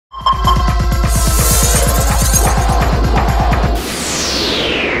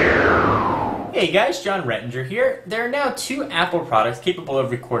Hey guys, John Rettinger here. There are now two Apple products capable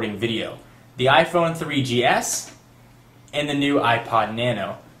of recording video. The iPhone 3GS and the new iPod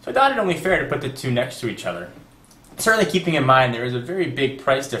Nano. So I thought it only fair to put the two next to each other. Certainly keeping in mind there is a very big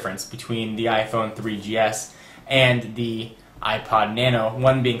price difference between the iPhone 3GS and the iPod Nano,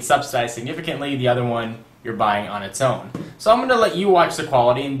 one being subsidized significantly, the other one you're buying on its own. So I'm going to let you watch the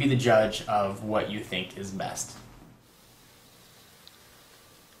quality and be the judge of what you think is best.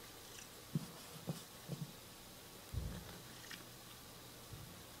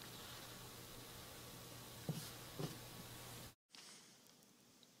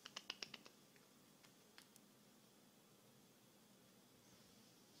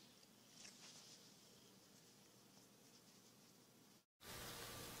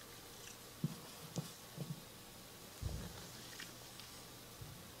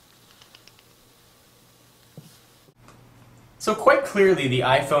 So quite clearly the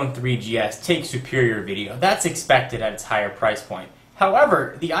iPhone 3GS takes superior video. That's expected at its higher price point.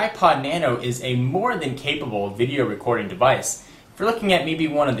 However, the iPod Nano is a more than capable video recording device. If you're looking at maybe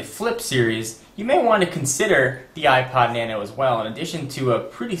one of the Flip series, you may want to consider the iPod Nano as well. In addition to a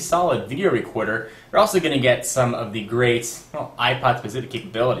pretty solid video recorder, you're also going to get some of the great iPod-specific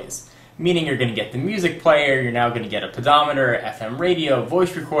capabilities. Meaning you're going to get the music player, you're now going to get a pedometer, FM radio,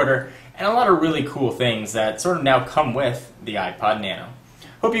 voice recorder, and a lot of really cool things that sort of now come with the iPod Nano.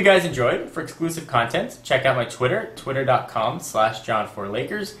 Hope you guys enjoyed. For exclusive content, check out my Twitter,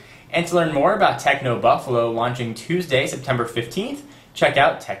 twitter.com/John4Lakers. And to learn more about Techno Buffalo launching Tuesday, September 15th, check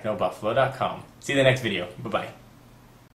out technobuffalo.com. See you in the next video. Bye-bye.